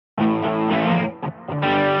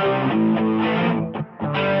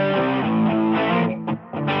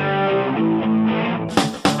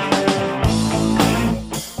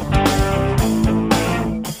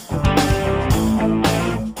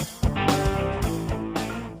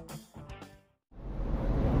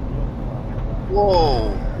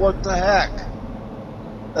Whoa, what the heck?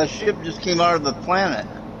 That ship just came out of the planet.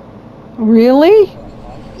 Really?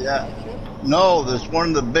 Yeah. No, this one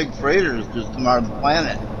of the big freighters just came out of the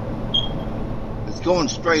planet. It's going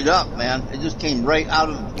straight up, man. It just came right out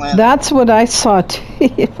of the planet. That's what I saw too.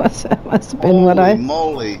 It must have been what I... Holy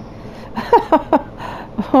moly.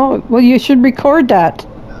 Oh, well, you should record that.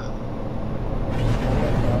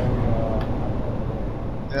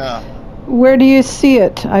 Yeah. Where do you see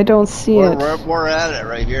it? I don't see it. We're at it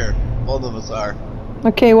right here. Both of us are.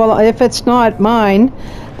 Okay, well, if it's not mine,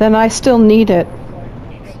 then I still need it.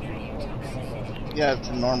 Yeah, it's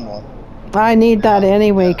normal. I need that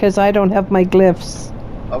anyway, because I don't have my glyphs.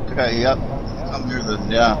 Okay, yep. I'm here then,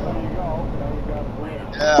 yeah.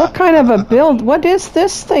 What kind of a build? What is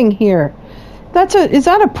this thing here? Is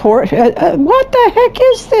that a port? What the heck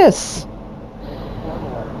is this?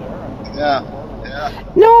 Yeah.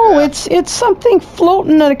 No, it's something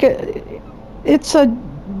floating like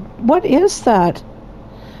what is that?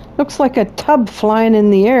 Looks like a tub flying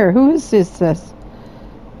in the air. Who is this?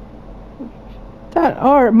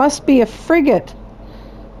 It must be a frigate.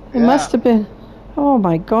 It must have been. Oh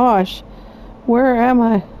my gosh. Where am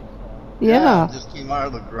I? Yeah. It just came out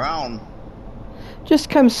of the ground. Just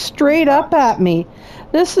comes straight up at me.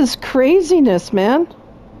 This is craziness, man.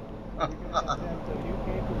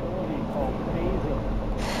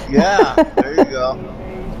 Yeah, there you go.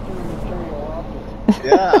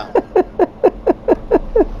 Yeah.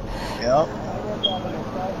 Yep.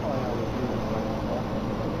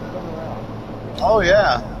 Oh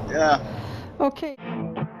yeah. Okay.